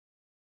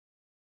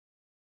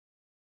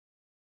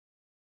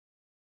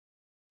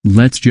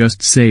Let's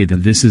just say that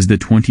this is the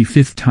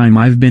 25th time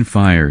I've been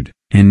fired,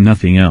 and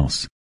nothing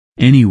else.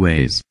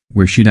 Anyways,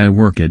 where should I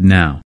work at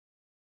now?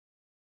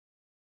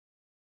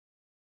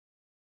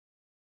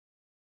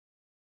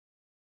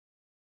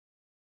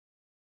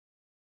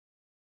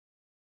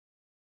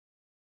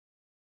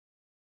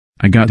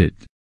 I got it.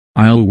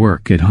 I'll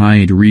work at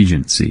Hyatt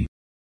Regency.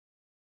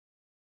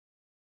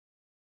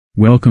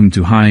 Welcome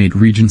to Hyatt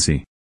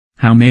Regency.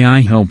 How may I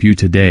help you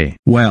today?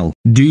 Well,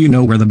 do you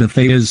know where the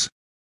buffet is?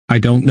 I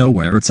don't know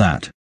where it's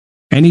at.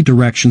 Any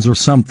directions or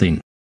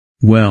something?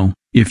 Well,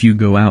 if you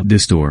go out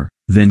this door,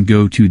 then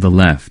go to the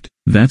left,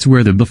 that's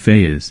where the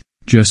buffet is,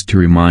 just to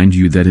remind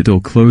you that it'll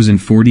close in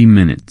 40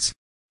 minutes.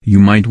 You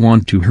might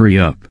want to hurry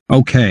up.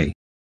 Okay.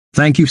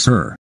 Thank you,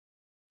 sir.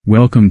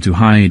 Welcome to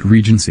Hyatt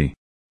Regency.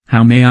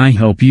 How may I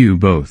help you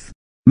both?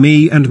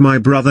 Me and my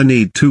brother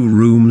need 2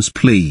 rooms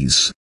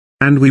please.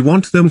 And we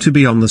want them to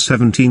be on the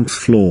 17th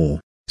floor.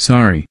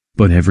 Sorry,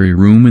 but every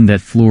room in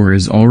that floor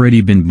has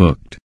already been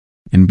booked.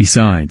 And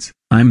besides,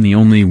 I'm the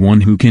only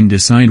one who can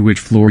decide which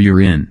floor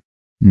you're in.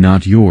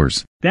 Not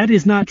yours. That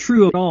is not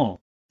true at all.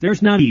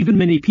 There's not even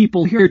many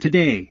people here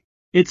today.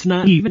 It's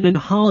not even a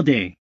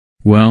holiday.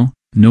 Well,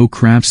 no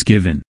craps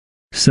given.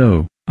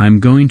 So,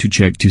 I'm going to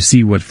check to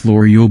see what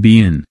floor you'll be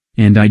in.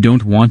 And I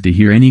don't want to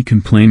hear any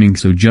complaining,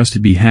 so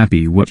just be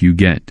happy what you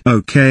get.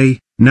 Okay,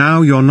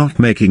 now you're not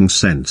making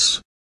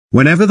sense.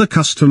 Whenever the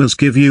customers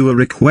give you a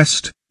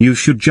request, you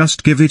should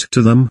just give it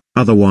to them,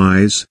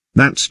 otherwise,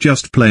 that's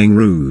just plain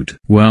rude.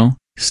 Well,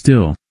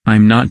 still,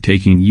 I'm not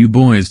taking you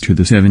boys to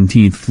the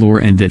 17th floor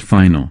and that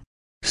final.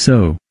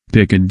 So,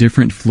 pick a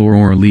different floor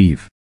or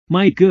leave.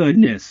 My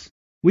goodness.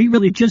 We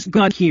really just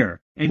got here,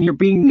 and you're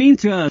being mean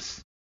to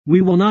us.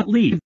 We will not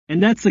leave,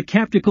 and that's a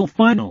capital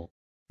final.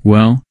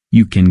 Well,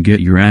 you can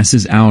get your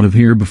asses out of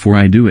here before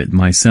I do it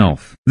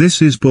myself.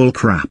 This is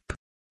bullcrap.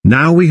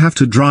 Now we have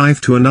to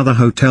drive to another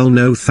hotel.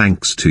 No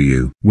thanks to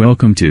you.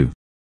 Welcome to.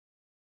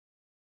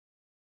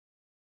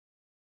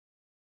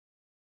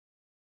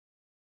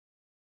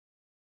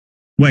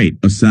 Wait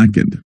a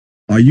second.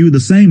 Are you the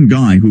same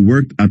guy who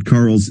worked at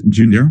Carl's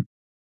Jr.?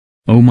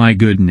 Oh my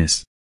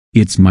goodness.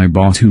 It's my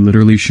boss who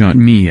literally shot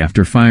me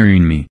after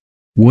firing me.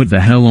 What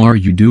the hell are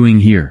you doing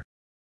here?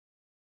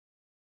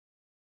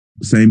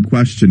 Same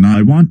question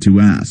I want to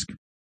ask.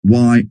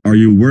 Why are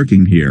you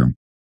working here?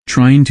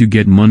 Trying to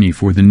get money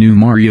for the new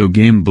Mario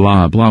game,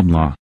 blah blah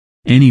blah.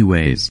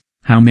 Anyways,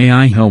 how may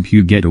I help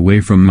you get away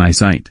from my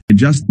site? I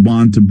just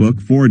want to book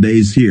 4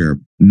 days here,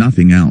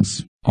 nothing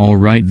else.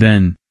 Alright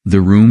then,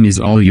 the room is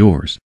all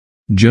yours.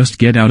 Just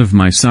get out of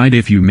my sight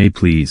if you may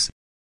please.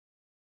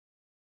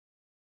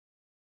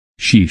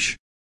 Sheesh.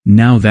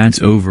 Now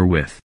that's over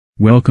with.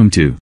 Welcome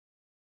to.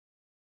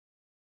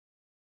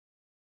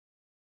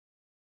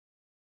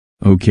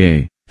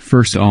 Okay,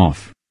 first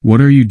off,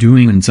 what are you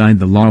doing inside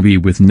the lobby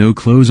with no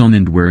clothes on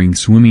and wearing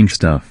swimming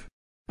stuff?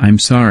 I'm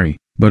sorry,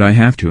 but I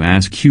have to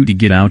ask you to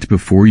get out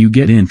before you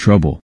get in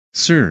trouble.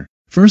 Sir,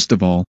 first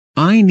of all,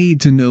 I need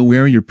to know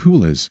where your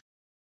pool is.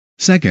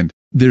 Second,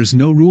 there's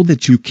no rule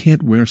that you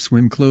can't wear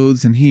swim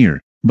clothes in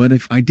here, but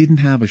if I didn't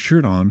have a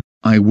shirt on,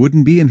 I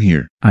wouldn't be in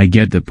here. I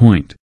get the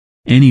point.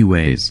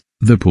 Anyways,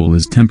 the pool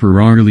is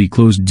temporarily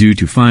closed due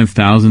to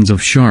 5,000s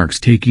of sharks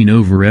taking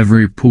over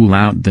every pool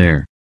out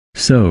there.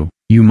 So,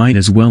 you might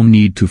as well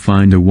need to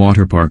find a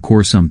water park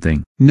or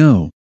something.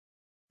 No.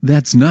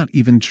 That's not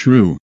even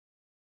true.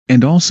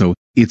 And also,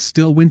 it's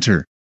still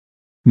winter.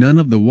 None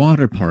of the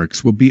water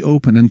parks will be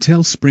open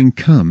until spring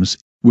comes,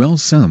 well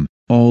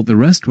all the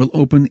rest will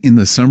open in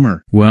the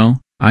summer. Well,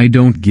 I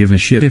don't give a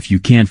shit if you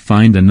can't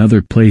find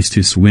another place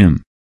to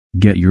swim.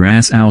 Get your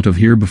ass out of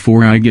here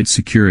before I get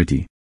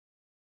security.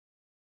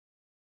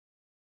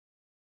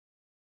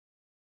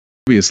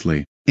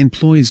 Obviously,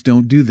 employees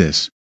don't do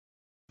this.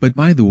 But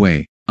by the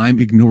way, I'm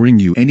ignoring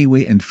you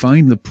anyway and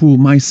find the pool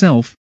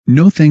myself,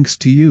 no thanks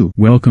to you.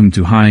 Welcome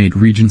to Hyatt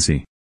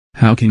Regency.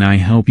 How can I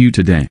help you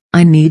today?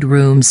 I need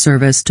room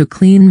service to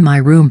clean my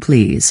room,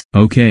 please.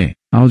 Okay,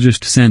 I'll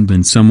just send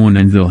in someone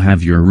and they'll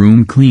have your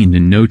room cleaned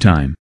in no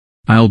time.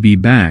 I'll be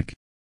back.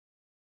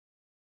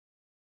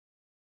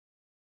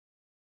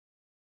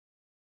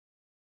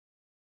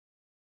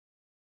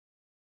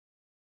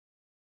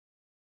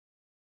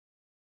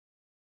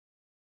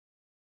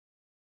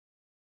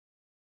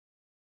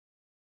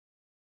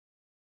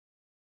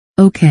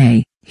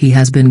 Okay, he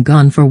has been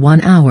gone for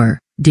 1 hour.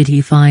 Did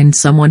he find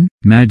someone?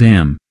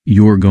 Madam,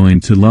 you're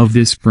going to love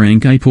this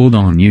prank I pulled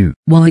on you.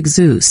 Well,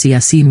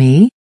 see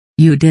me?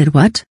 You did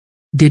what?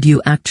 Did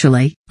you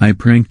actually? I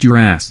pranked your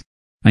ass.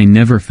 I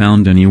never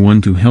found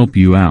anyone to help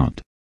you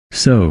out.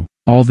 So,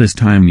 all this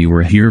time you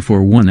were here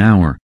for 1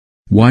 hour.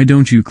 Why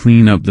don't you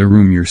clean up the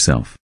room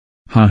yourself?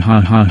 Ha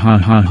ha ha ha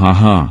ha ha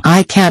ha.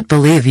 I can't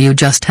believe you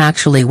just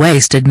actually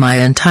wasted my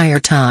entire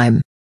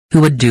time.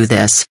 Who would do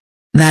this?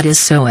 That is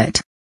so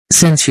it.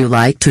 Since you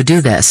like to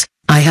do this,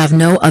 I have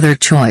no other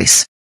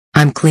choice.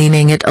 I'm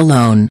cleaning it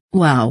alone.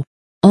 Wow.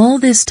 All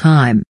this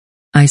time.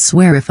 I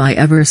swear if I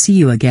ever see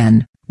you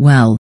again,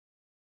 well,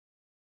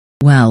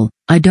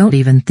 I don't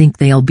even think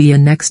they'll be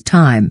in next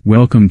time.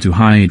 Welcome to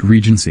Hyatt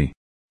Regency.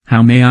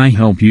 How may I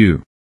help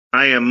you?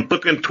 I am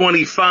booking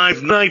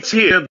 25 nights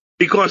here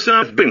because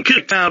I've been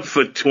kicked out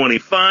for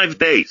 25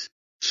 days.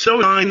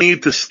 So I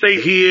need to stay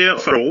here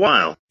for a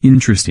while.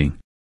 Interesting.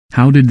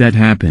 How did that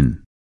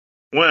happen?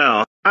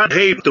 Well, I'd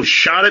hate to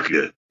shout at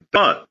you,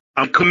 but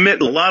I've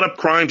committed a lot of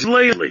crimes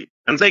lately,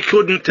 and they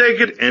couldn't take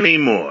it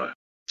anymore.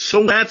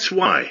 So that's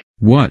why.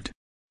 What?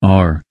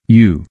 Are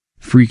you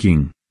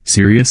freaking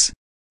serious?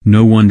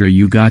 No wonder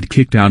you got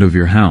kicked out of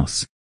your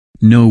house.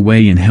 No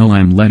way in hell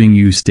I'm letting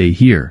you stay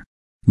here.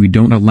 We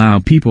don't allow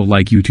people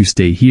like you to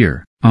stay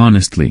here.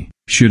 Honestly,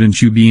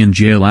 shouldn't you be in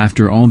jail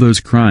after all those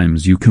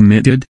crimes you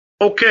committed?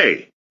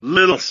 Okay,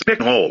 little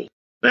spickhole.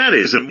 That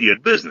isn't your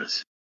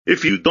business.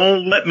 If you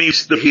don't let me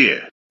stay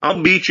here,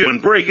 I'll beat you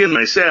and break in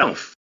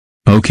myself.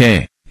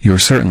 Okay, you're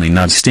certainly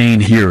not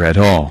staying here at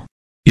all.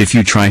 If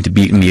you try to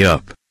beat me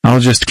up, I'll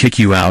just kick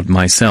you out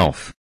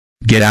myself.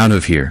 Get out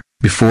of here,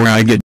 before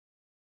I get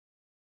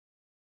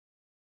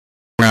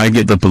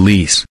the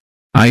police.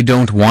 I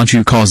don't want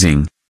you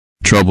causing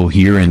trouble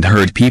here and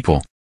hurt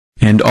people.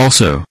 And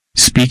also,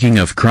 speaking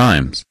of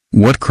crimes,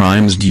 what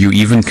crimes do you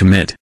even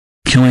commit?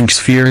 Killing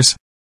spheres?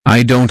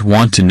 I don't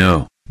want to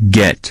know.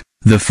 Get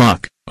the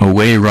fuck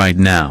away right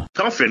now.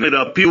 Toughen it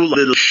up, you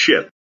little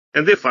shit.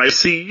 And if I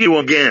see you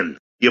again,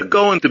 you're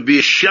going to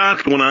be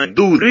shocked when I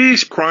do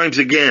these crimes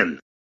again.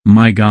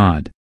 My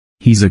God.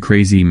 He's a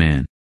crazy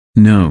man.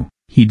 No,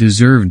 he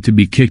deserved to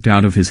be kicked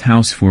out of his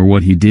house for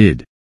what he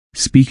did.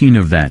 Speaking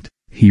of that,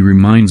 he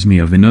reminds me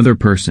of another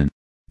person.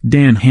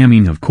 Dan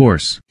Hamming, of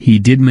course. He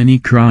did many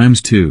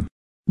crimes too.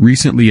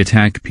 Recently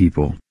attacked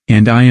people,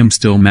 and I am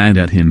still mad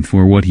at him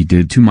for what he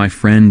did to my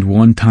friend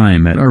one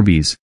time at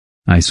Arby's.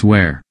 I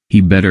swear, he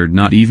better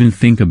not even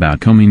think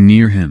about coming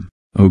near him.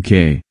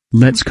 Okay,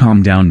 let's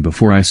calm down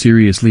before I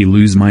seriously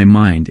lose my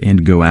mind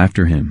and go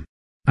after him.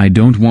 I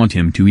don't want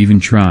him to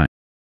even try.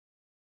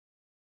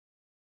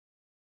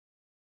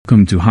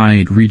 Welcome to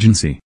Hyatt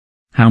Regency.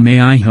 How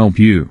may I help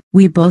you?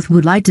 We both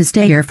would like to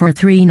stay here for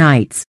 3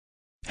 nights.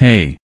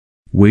 Hey.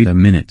 Wait a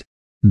minute.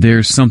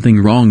 There's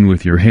something wrong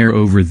with your hair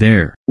over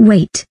there.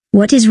 Wait,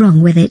 what is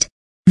wrong with it?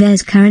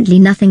 There's currently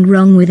nothing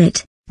wrong with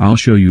it. I'll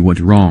show you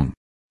what's wrong.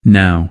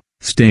 Now,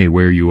 stay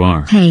where you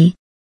are. Hey.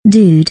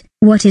 Dude,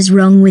 what is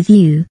wrong with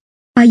you?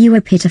 Are you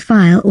a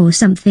pedophile or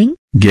something?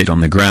 Get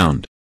on the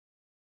ground.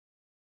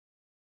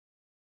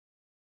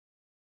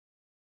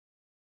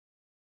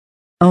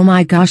 Oh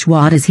my gosh,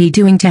 what is he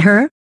doing to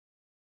her?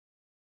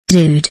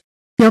 Dude,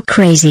 you're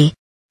crazy.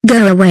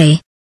 Go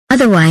away.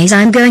 Otherwise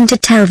I'm going to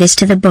tell this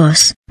to the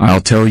boss.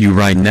 I'll tell you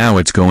right now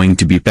it's going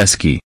to be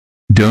pesky.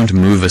 Don't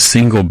move a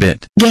single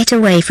bit. Get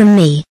away from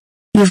me.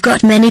 You've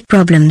got many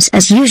problems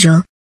as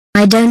usual.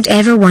 I don't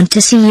ever want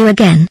to see you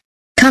again.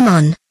 Come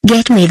on,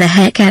 get me the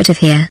heck out of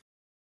here.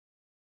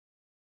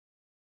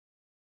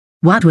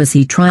 What was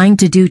he trying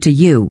to do to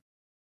you?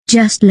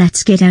 Just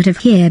let's get out of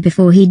here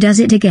before he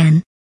does it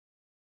again.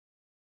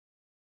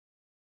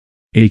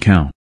 A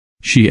cow.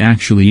 She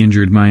actually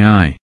injured my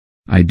eye.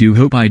 I do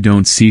hope I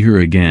don't see her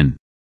again.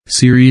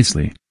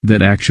 Seriously,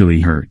 that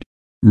actually hurt.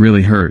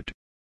 Really hurt.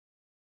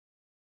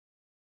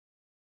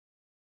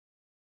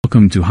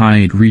 Welcome to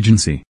Hyatt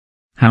Regency.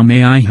 How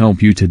may I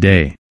help you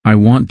today? I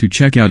want to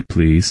check out,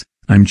 please.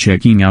 I'm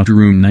checking out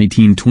room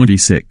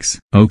 1926.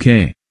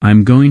 Okay,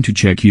 I'm going to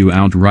check you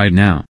out right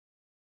now.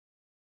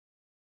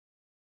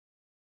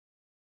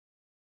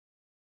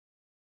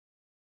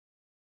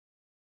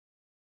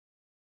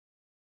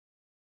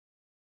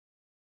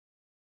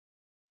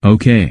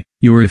 Okay,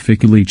 you're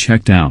officially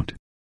checked out.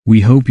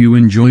 We hope you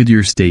enjoyed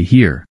your stay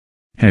here.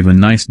 Have a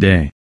nice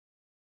day.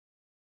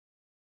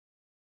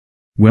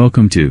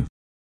 Welcome to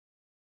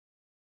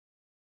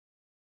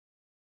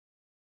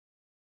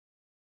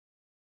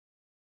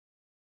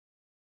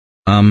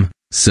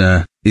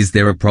Sir, is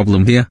there a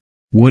problem here?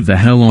 What the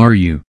hell are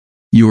you?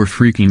 You're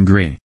freaking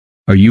gray.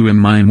 Are you a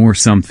mime or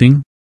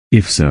something?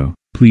 If so,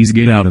 please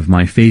get out of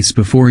my face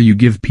before you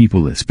give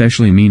people,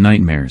 especially me,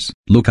 nightmares.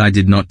 Look, I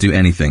did not do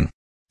anything.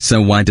 So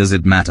why does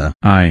it matter?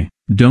 I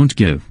don't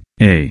give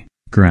a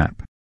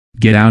crap.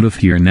 Get out of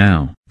here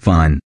now.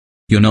 Fine.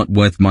 You're not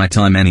worth my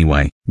time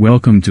anyway.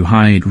 Welcome to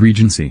Hyatt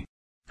Regency.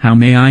 How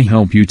may I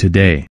help you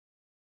today?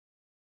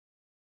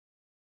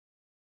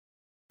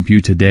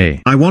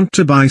 I want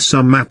to buy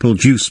some apple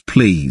juice,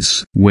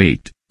 please.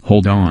 Wait,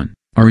 hold on.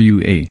 Are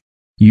you a?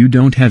 You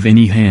don't have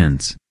any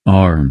hands,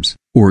 arms,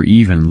 or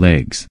even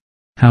legs.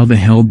 How the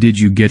hell did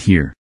you get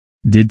here?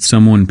 Did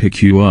someone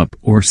pick you up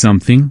or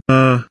something?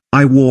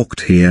 I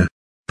walked here.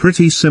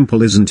 Pretty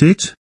simple, isn't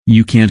it?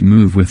 You can't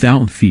move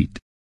without feet.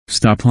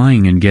 Stop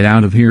lying and get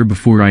out of here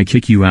before I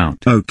kick you out.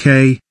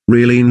 Okay,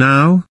 really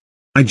now?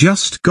 I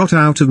just got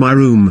out of my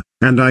room,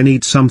 and I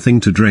need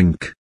something to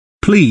drink.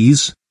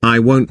 Please, I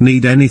won't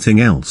need anything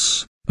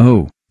else.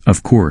 Oh,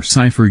 of course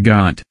I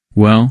forgot.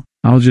 Well,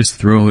 I'll just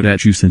throw it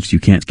at you since you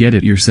can't get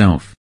it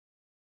yourself.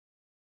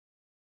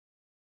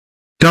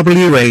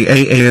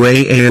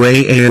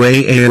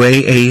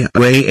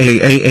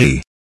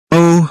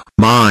 Oh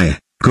my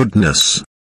goodness.